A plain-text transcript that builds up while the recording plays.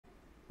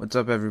What's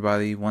up,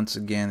 everybody? Once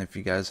again, if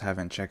you guys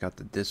haven't checked out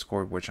the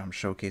Discord, which I'm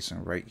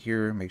showcasing right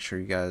here, make sure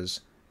you guys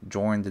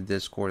join the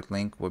Discord.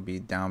 Link will be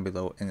down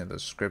below in the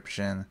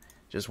description.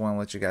 Just want to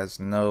let you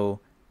guys know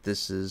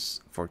this is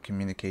for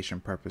communication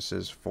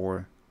purposes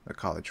for the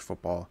College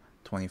Football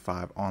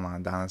 25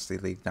 Online Dynasty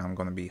League that I'm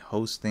going to be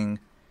hosting.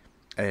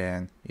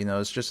 And,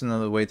 it's just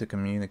another way to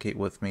communicate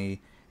with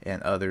me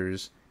and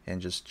others and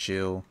just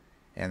chill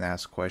and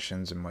ask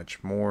questions and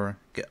much more.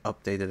 Get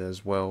updated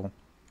as well.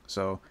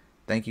 So,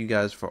 thank you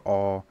guys for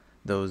all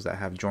those that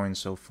have joined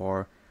so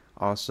far.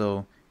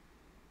 Also,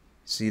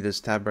 see this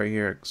tab right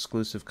here,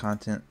 exclusive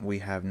content. We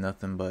have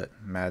nothing but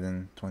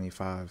Madden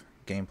 25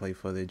 gameplay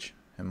footage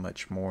and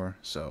much more.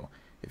 So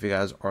if you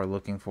guys are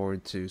looking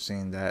forward to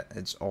seeing that,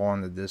 it's all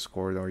on the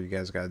Discord. All you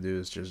guys gotta do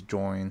is just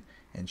join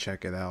and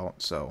check it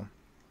out. So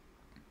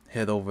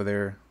head over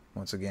there.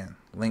 Once again,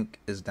 link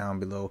is down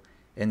below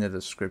in the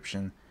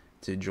description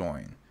to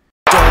join.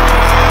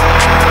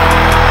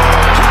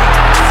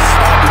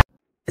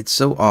 It's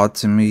so odd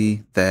to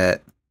me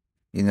that,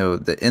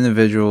 the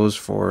individuals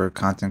for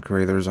content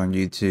creators on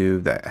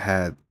YouTube that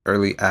had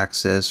early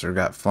access or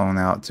got flown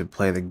out to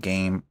play the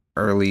game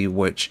early,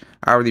 which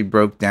I already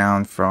broke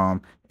down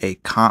from a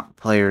comp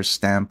player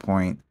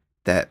standpoint,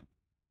 that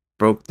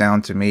broke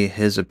down to me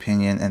his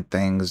opinion and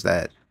things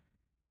that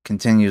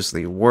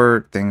continuously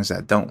work, things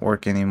that don't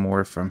work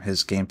anymore from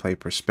his gameplay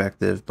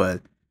perspective.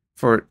 But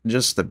for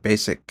just the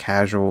basic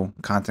casual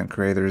content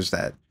creators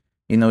that,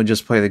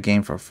 just play the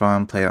game for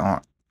fun, play it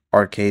on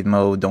arcade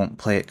mode, don't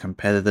play it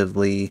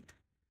competitively.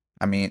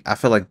 I mean, I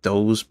feel like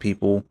those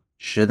people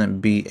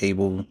shouldn't be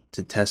able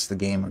to test the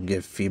game or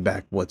give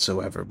feedback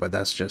whatsoever, but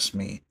that's just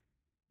me.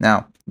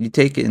 Now, you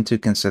take it into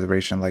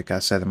consideration, like I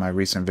said in my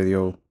recent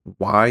video,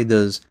 why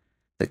does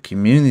the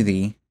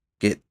community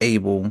get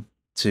able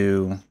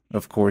to,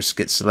 of course,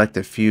 get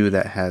selected few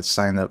that had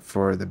signed up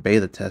for the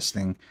beta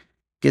testing,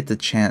 get the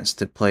chance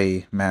to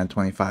play Madden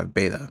 25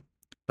 beta?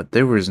 But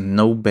there was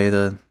no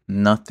beta,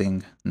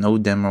 nothing, no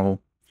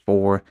demo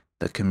for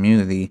the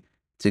community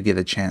to get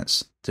a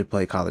chance to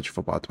play College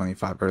Football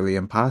 25 early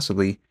and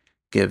possibly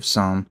give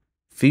some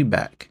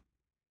feedback.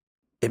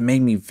 It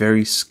made me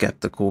very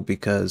skeptical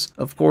because,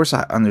 of course,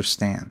 I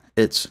understand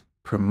it's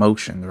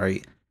promotion,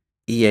 right?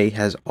 EA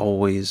has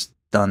always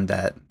done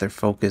that. Their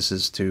focus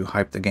is to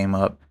hype the game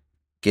up,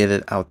 get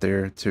it out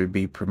there to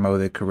be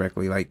promoted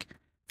correctly. Like,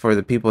 for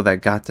the people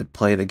that got to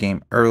play the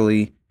game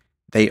early,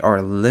 they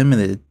are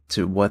limited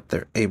to what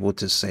they're able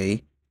to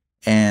say,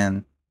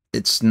 and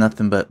it's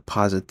nothing but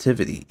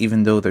positivity,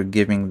 even though they're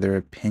giving their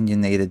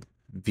opinionated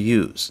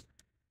views.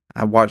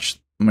 I watched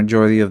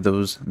majority of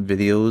those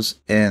videos,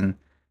 and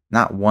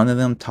not one of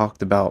them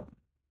talked about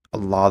a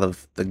lot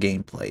of the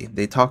gameplay.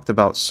 They talked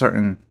about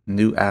certain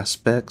new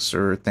aspects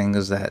or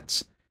things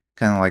that's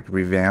kind of like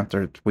revamped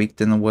or tweaked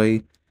in a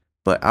way.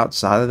 But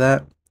outside of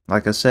that,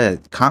 like I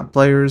said, comp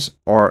players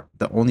are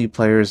the only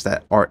players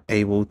that are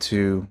able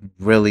to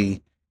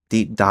really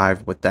deep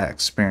dive with that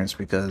experience,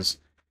 because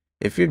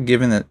if you're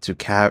giving it to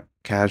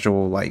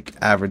casual, like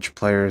average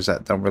players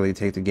that don't really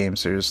take the game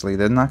seriously,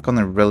 they're not going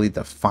to really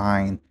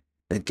define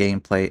the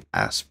gameplay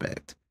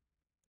aspect.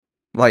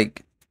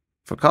 Like,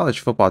 for College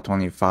Football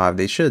 25,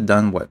 they should have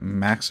done what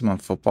Maximum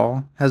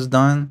Football has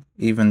done,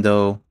 even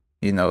though,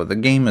 the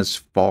game is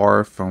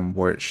far from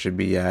where it should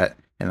be at.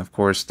 And of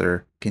course,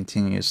 they're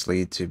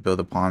continuously to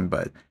build upon.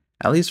 But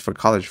at least for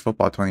College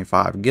Football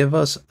 25, give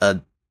us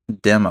a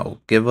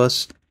demo. Give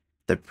us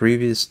the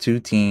previous two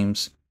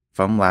teams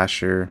from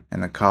last year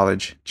in the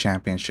college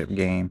championship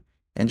game,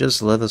 and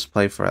just let us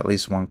play for at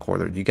least one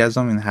quarter. You guys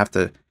don't even have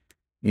to,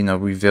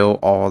 reveal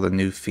all the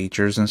new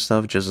features and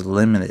stuff. Just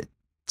limit it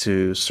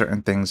to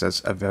certain things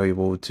that's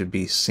available to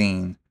be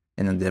seen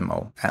in the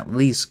demo. At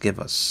least give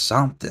us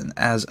something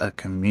as a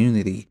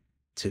community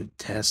to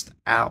test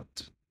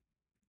out.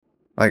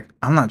 Like,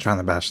 I'm not trying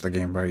to bash the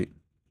game, right?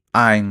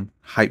 I'm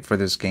hyped for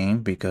this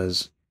game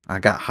because I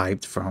got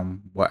hyped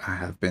from what I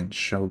have been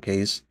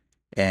showcased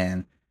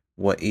and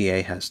what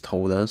EA has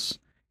told us,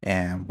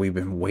 and we've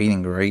been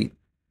waiting, right?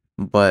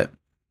 But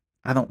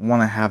I don't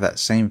want to have that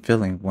same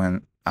feeling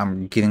when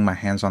I'm getting my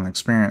hands-on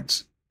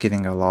experience,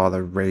 getting a lot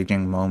of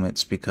raging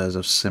moments because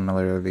of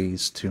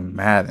similarities to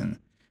Madden.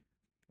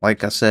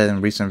 Like I said in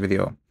a recent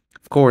video,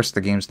 of course the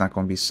game's not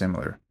going to be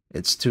similar.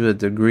 It's to a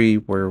degree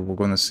where we're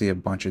going to see a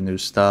bunch of new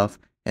stuff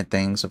and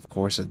things, of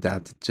course,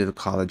 adapted to the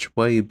college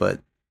way. But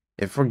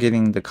if we're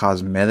getting the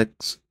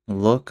cosmetics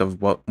look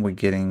of what we're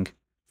getting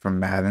from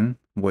Madden,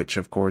 which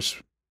of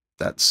course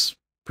that's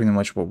pretty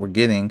much what we're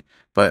getting,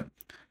 but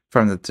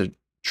from the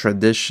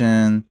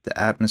tradition, the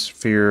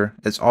atmosphere,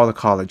 it's all the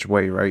college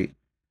way, right?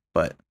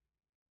 But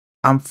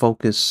I'm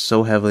focused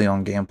so heavily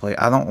on gameplay.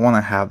 I don't want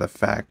to have the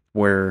fact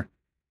where,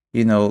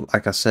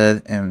 like I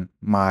said in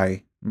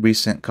my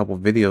recent couple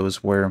videos,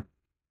 where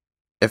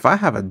if I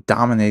have a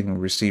dominating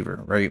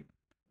receiver, right,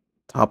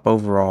 top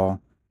overall,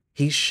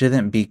 he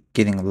shouldn't be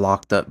getting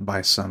locked up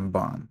by some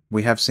bum.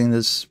 We have seen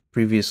this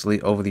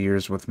previously over the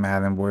years with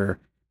Madden, where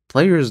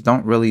players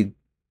don't really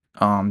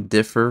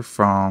differ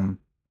from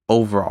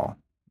overall.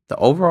 The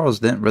overalls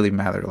didn't really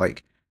matter.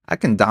 Like, I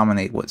can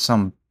dominate with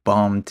some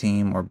bum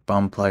team or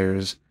bum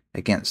players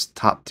against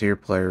top tier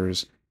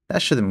players.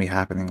 That shouldn't be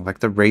happening. Like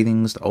the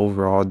ratings, the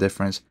overall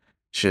difference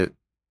should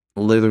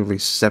literally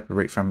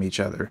separate from each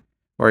other,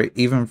 or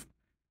even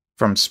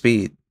from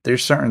speed.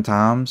 There's certain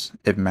times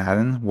in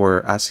Madden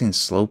where I've seen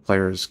slow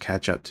players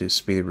catch up to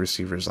speed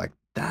receivers. Like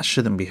that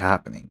shouldn't be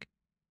happening.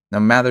 No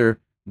matter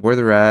where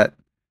they're at,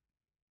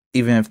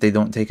 even if they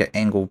don't take an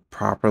angle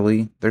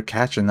properly, they're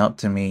catching up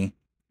to me,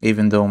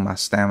 even though my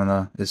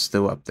stamina is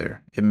still up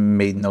there. It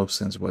made no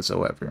sense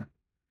whatsoever.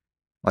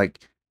 Like,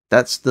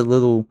 that's the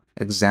little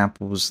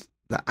examples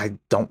that I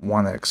don't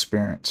want to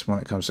experience when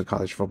it comes to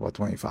college football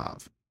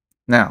 25.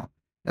 Now,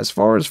 as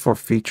far as for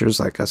features,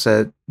 like I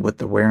said, with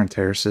the wear and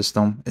tear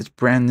system, it's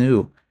brand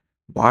new.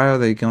 Why are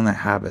they going to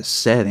have a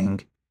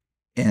setting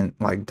in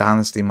like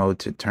Dynasty mode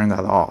to turn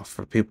that off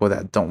for people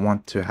that don't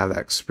want to have that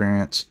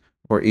experience?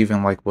 Or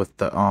even like with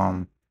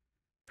the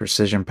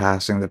precision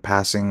passing, the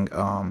passing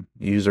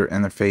user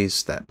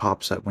interface that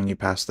pops up when you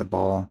pass the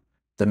ball,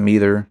 the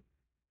meter.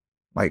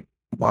 Like,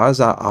 why is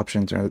that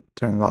option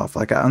turned off?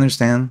 Like, I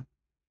understand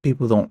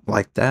people don't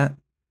like that,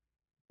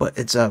 but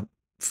it's a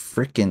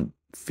freaking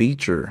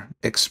feature.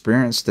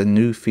 Experience the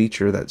new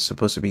feature that's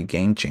supposed to be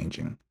game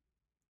changing.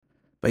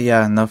 But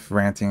yeah, enough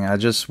ranting. I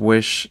just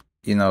wish,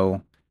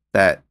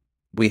 that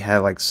we had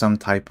like some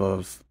type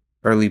of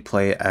early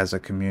play as a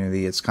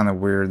community. It's kind of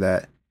weird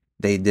that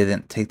they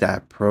didn't take that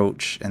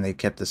approach and they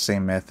kept the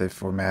same method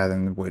for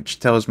Madden, which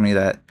tells me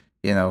that,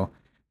 you know,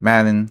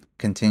 Madden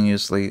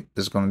continuously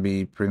is going to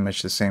be pretty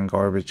much the same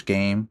garbage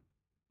game.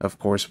 Of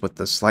course, with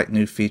the slight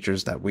new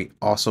features that we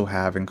also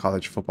have in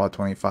College Football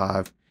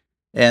 25.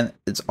 And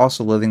it's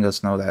also letting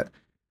us know that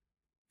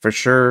for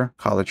sure,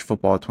 college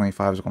football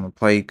 25 is going to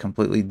play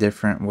completely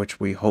different, which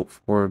we hope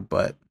for,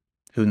 but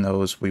who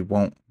knows? We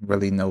won't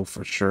really know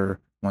for sure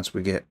once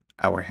we get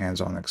our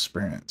hands on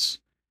experience.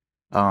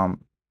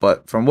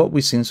 But from what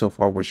we've seen so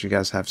far, which you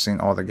guys have seen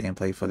all the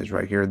gameplay footage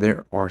right here,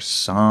 there are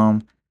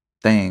some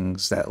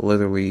things that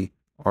literally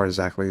are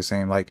exactly the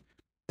same. Like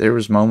there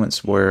was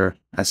moments where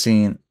I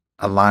seen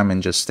a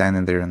lineman just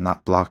standing there and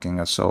not blocking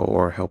a soul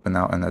or helping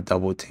out in a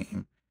double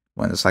team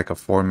when it's like a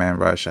four-man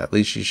rush. At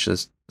least you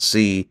should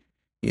see,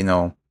 you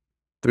know,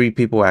 three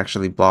people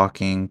actually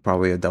blocking,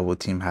 probably a double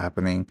team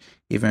happening.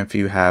 Even if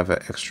you have an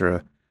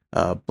extra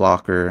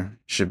blocker,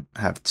 should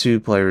have two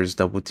players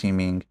double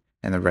teaming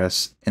and the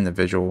rest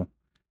individual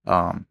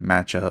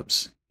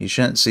matchups. You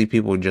shouldn't see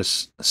people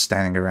just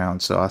standing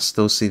around. So I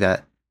still see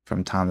that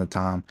from time to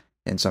time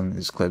in some of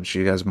these clips.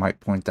 You guys might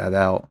point that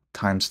out,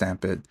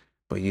 timestamp it,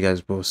 but you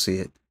guys will see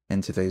it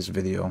in today's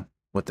video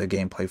with the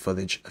gameplay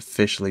footage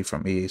officially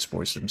from EA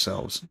Sports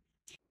themselves.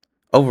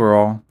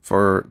 Overall,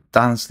 for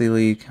Dynasty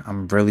League,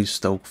 I'm really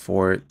stoked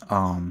for it.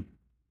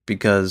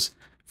 Because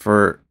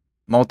for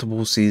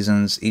multiple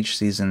seasons, each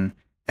season,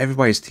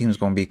 everybody's team is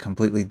going to be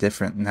completely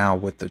different now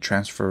with the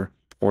transfer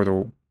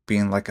portal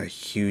being like a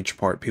huge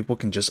part. People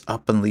can just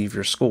up and leave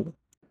your school.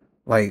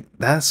 Like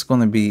that's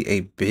going to be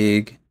a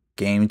big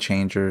game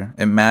changer.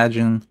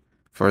 Imagine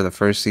for the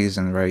first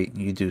season, right?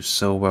 You do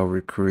so well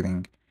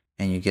recruiting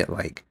and you get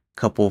like a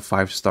couple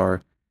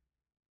 5-star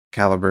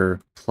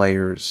caliber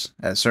players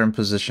at certain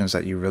positions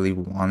that you really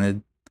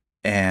wanted,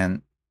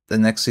 and the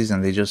next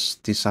season they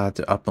just decide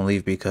to up and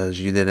leave because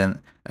you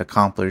didn't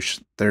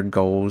accomplish their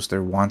goals,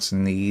 their wants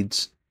and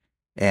needs,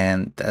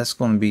 and that's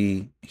going to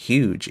be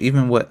huge.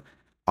 Even with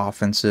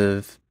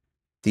offensive,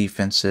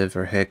 defensive,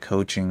 or head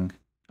coaching,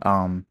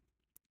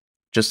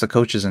 just the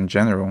coaches in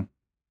general,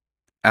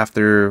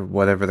 after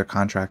whatever the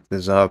contract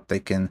is up, they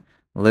can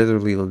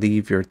literally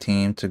leave your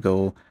team to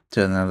go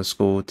to another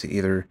school to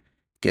either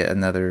get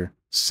another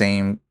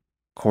same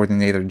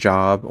coordinator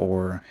job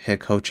or head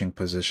coaching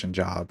position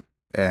job.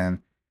 And,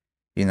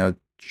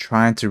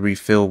 trying to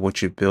refill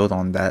what you build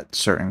on that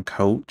certain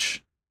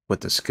coach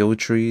with the skill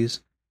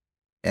trees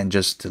and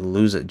just to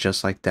lose it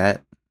just like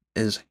that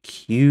is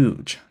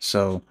huge.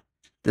 So,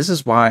 this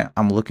is why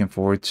I'm looking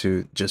forward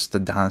to just the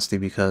Dynasty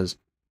because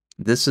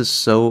this is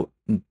so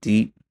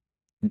deep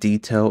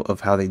detail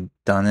of how they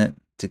done it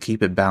to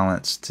keep it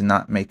balanced, to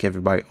not make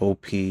everybody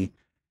OP,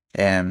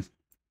 and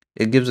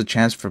it gives a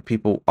chance for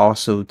people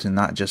also to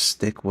not just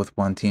stick with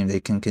one team. They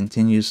can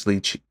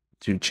continuously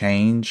to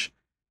change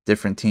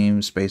different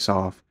teams based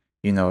off,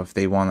 if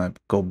they want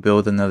to go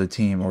build another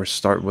team or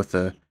start with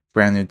a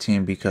brand new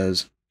team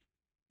because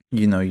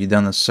you've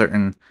done a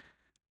certain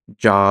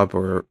job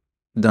or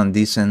done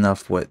decent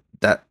enough with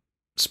that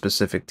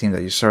specific team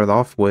that you started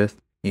off with,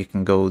 you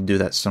can go do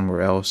that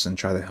somewhere else and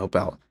try to help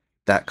out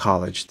that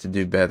college to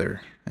do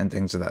better and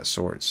things of that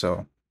sort.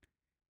 So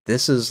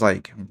this is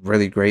like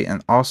really great,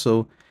 and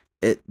also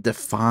it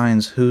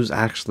defines who's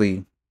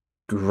actually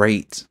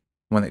great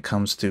when it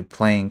comes to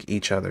playing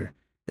each other.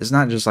 It's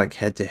not just like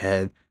head to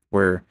head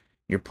where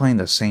you're playing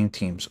the same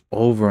teams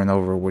over and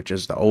over, which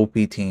is the OP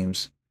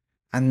teams.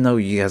 I know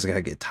you guys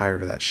gotta get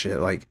tired of that shit.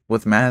 Like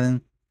with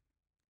Madden,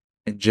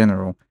 in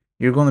general,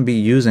 you're going to be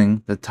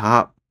using the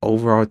top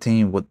overall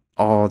team with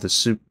all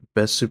the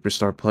best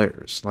superstar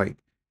players. Like,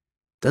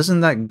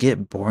 doesn't that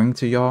get boring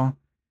to y'all?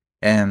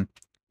 And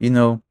you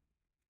know,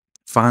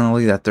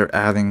 finally that they're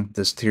adding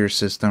this tier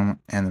system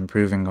and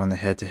improving on the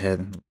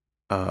head-to-head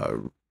uh,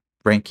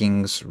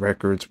 rankings,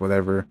 records,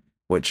 whatever,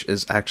 which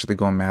is actually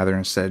going to matter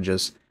instead of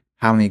just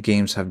how many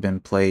games have been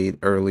played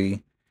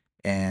early,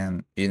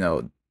 and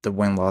the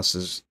win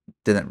losses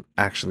didn't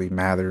actually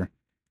matter.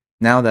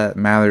 Now that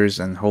matters,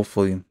 and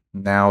hopefully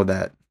now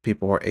that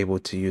people are able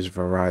to use a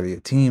variety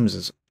of teams,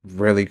 is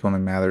really going to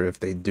matter if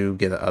they do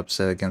get an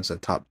upset against a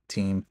top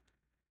team.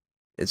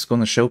 It's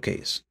going to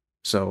showcase.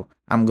 So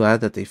I'm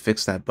glad that they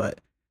fixed that, but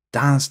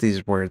Dynasty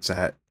is where it's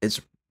at.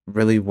 It's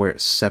really where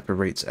it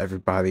separates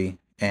everybody,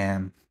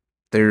 and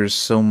there's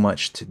so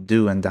much to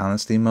do in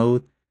Dynasty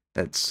mode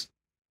that's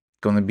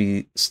going to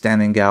be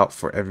standing out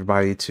for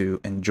everybody to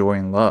enjoy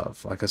and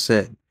love. Like I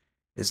said,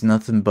 it's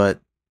nothing but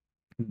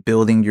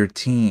building your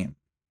team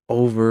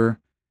over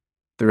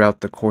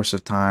throughout the course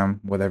of time,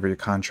 whatever your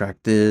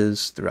contract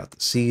is, throughout the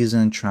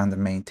season, trying to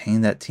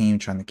maintain that team,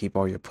 trying to keep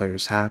all your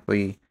players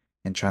happy,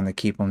 and trying to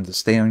keep them to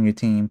stay on your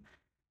team.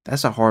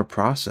 That's a hard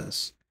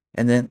process.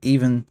 And then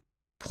even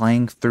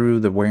playing through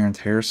the wear and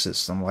tear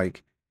system,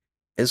 like,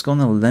 it's going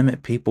to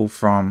limit people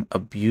from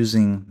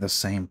abusing the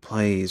same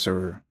plays,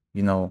 or,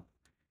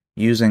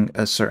 using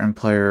a certain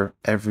player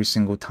every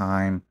single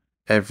time,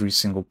 every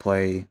single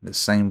play, the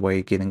same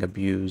way getting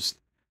abused.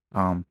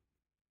 Um,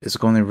 it's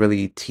going to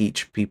really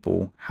teach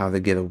people how to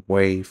get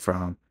away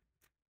from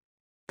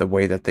the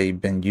way that they've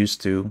been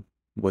used to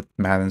with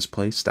Madden's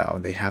play style.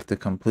 They have to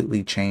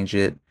completely change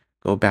it,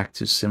 go back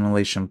to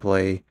simulation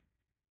play.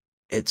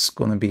 It's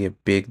going to be a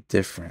big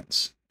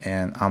difference,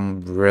 and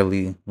I'm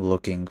really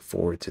looking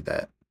forward to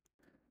that.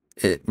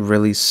 It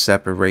really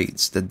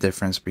separates the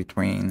difference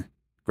between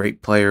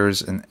great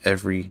players in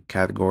every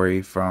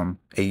category from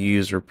a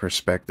user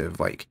perspective.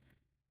 Like,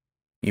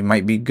 you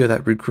might be good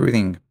at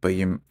recruiting, but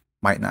you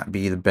might not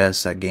be the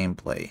best at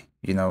gameplay,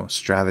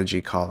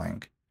 strategy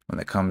calling when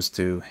it comes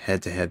to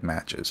head to head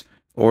matches.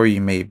 Or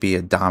you may be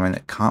a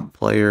dominant comp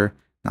player,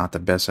 not the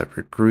best at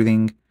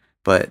recruiting,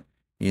 but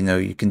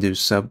you can do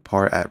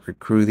subpar at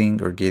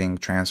recruiting or getting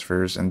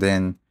transfers, and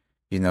then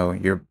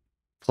your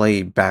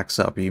play backs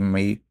up. You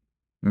may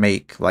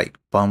make like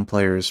bum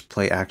players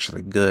play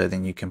actually good,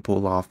 and you can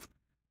pull off a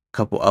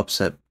couple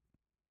upset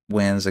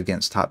wins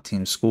against top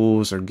team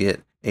schools or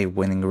get a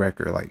winning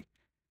record. Like,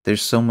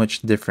 there's so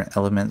much different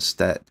elements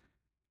that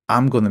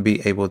I'm going to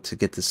be able to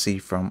get to see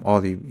from all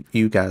of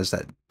you guys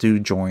that do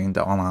join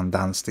the online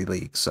Dynasty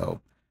League. So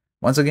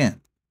once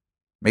again,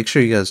 make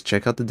sure you guys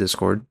check out the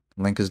Discord.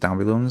 Link is down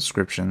below in the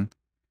description,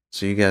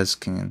 so you guys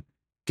can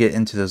get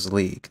into this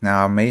league.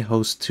 Now, I may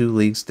host 2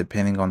 leagues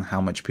depending on how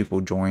much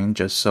people join,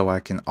 just so I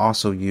can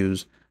also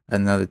use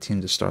another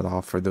team to start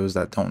off. For those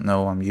that don't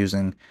know, I'm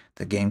using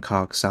the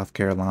Gamecock, South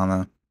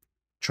Carolina.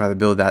 Try to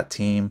build that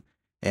team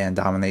and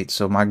dominate.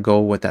 So my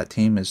goal with that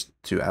team is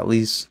to at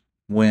least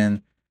win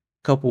a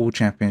couple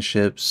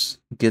championships,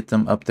 get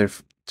them up there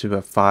to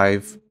a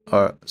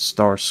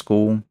 5-star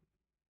school,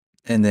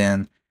 and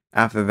then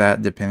after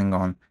that, depending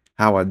on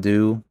how I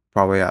do,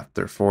 probably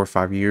after 4 or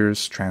 5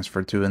 years,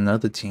 transfer to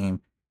another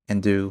team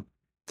and do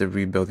the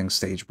rebuilding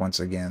stage once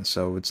again.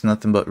 So it's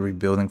nothing but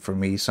rebuilding for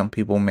me. Some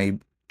people may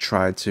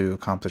try to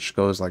accomplish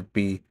goals like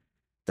be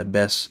the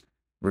best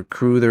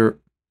recruiter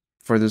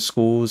for the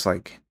schools,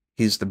 like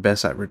he's the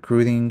best at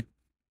recruiting,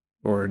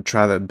 or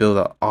try to build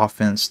an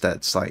offense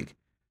that's like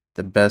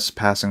the best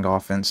passing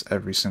offense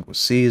every single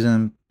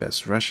season,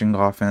 best rushing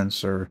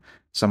offense, or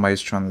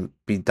somebody's trying to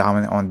be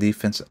dominant on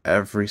defense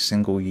every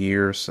single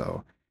year.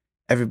 So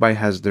everybody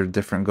has their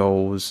different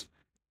goals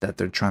that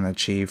they're trying to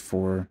achieve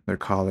for their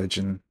college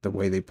and the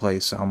way they play.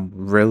 So I'm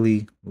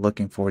really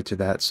looking forward to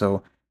that.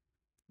 So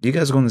you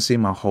guys are going to see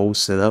my whole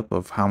setup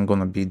of how I'm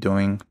going to be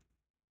doing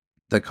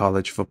the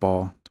College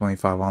Football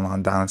 25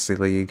 Online Dynasty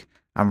League.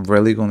 I'm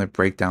really going to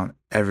break down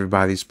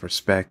everybody's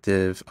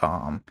perspective,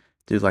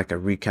 do like a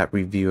recap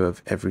review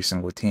of every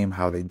single team,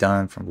 how they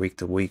done from week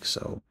to week.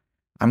 So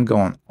I'm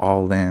going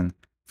all in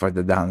for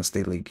the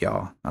Dynasty League,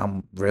 y'all.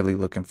 I'm really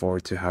looking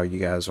forward to how you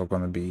guys are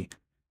going to be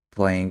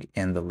playing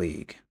in the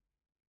league.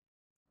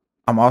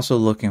 I'm also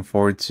looking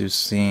forward to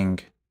seeing,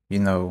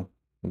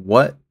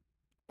 what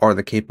are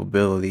the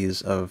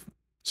capabilities of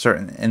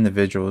certain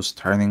individuals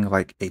turning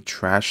like a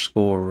trash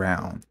school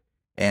around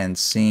and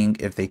seeing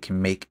if they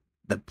can make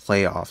the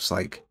playoffs.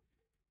 Like,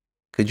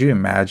 could you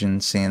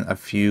imagine seeing a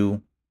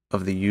few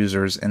of the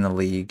users in the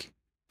league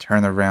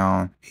turn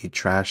around a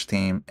trash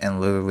team and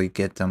literally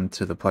get them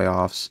to the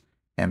playoffs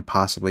and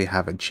possibly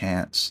have a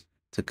chance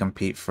to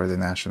compete for the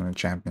national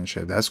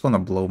championship? That's going to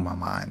blow my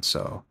mind.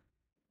 So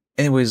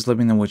anyways, let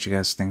me know what you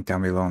guys think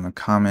down below in the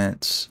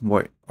comments.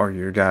 What are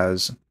your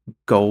guys'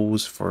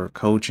 goals for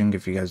coaching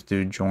if you guys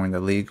do join the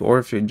league, or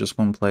if you just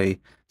want to play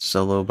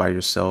solo by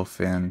yourself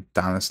in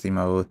Dynasty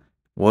mode?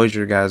 What is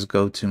your guys'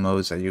 go-to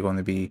modes that you're going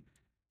to be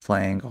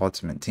playing?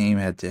 Ultimate Team,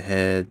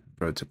 head-to-head,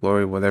 Road to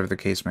Glory, whatever the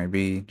case may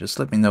be. Just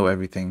let me know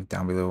everything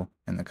down below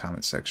in the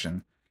comment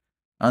section.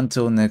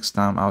 Until next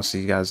time, I'll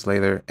see you guys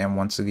later. And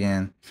once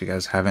again, if you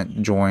guys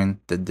haven't joined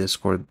the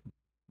Discord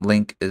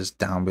link is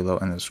down below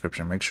in the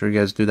description. Make sure you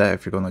guys do that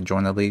if you're going to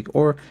join the league,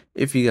 or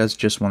if you guys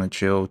just want to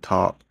chill,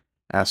 talk,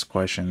 ask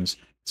questions.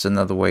 It's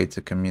another way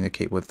to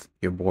communicate with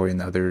your boy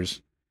and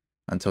others.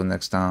 Until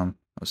next time,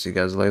 I'll see you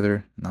guys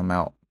later, and I'm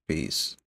out. Peace.